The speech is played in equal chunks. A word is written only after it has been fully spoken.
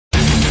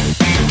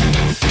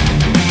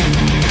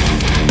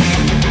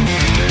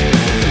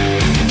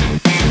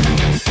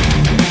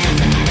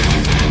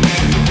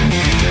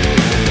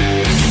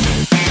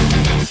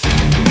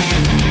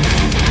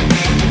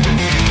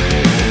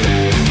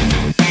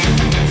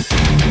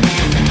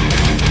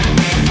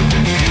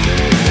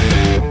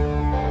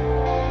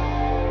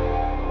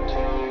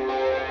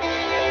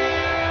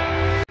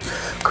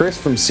Chris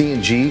from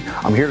C&G.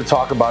 I'm here to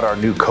talk about our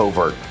new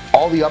Covert.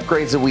 All the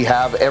upgrades that we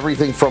have,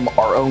 everything from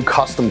our own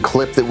custom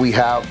clip that we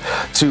have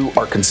to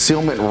our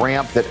concealment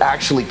ramp that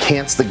actually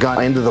cants the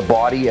gun into the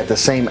body at the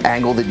same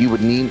angle that you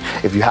would need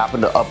if you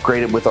happen to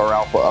upgrade it with our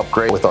Alpha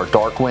upgrade with our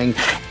Darkwing,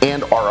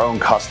 and our own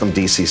custom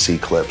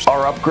DCC clips.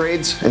 Our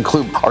upgrades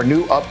include our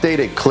new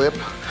updated clip,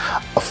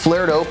 a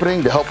flared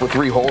opening to help with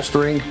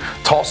reholstering,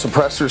 tall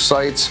suppressor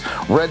sights,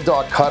 red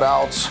dot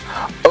cutouts,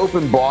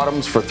 open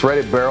bottoms for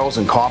threaded barrels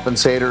and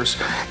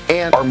compensators,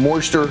 and our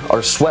moisture,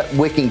 our sweat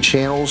wicking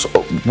channels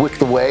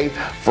wicked away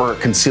for a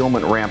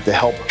concealment ramp to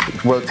help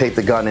rotate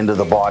the gun into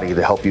the body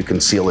to help you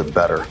conceal it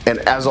better. And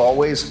as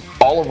always,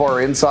 all of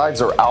our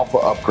insides are Alpha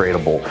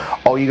upgradable.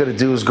 All you gotta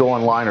do is go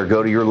online or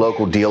go to your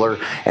local dealer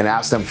and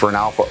ask them for an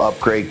Alpha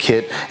upgrade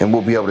kit, and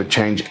we'll be able to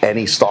change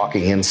any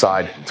stocking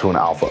inside to an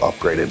Alpha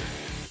upgraded.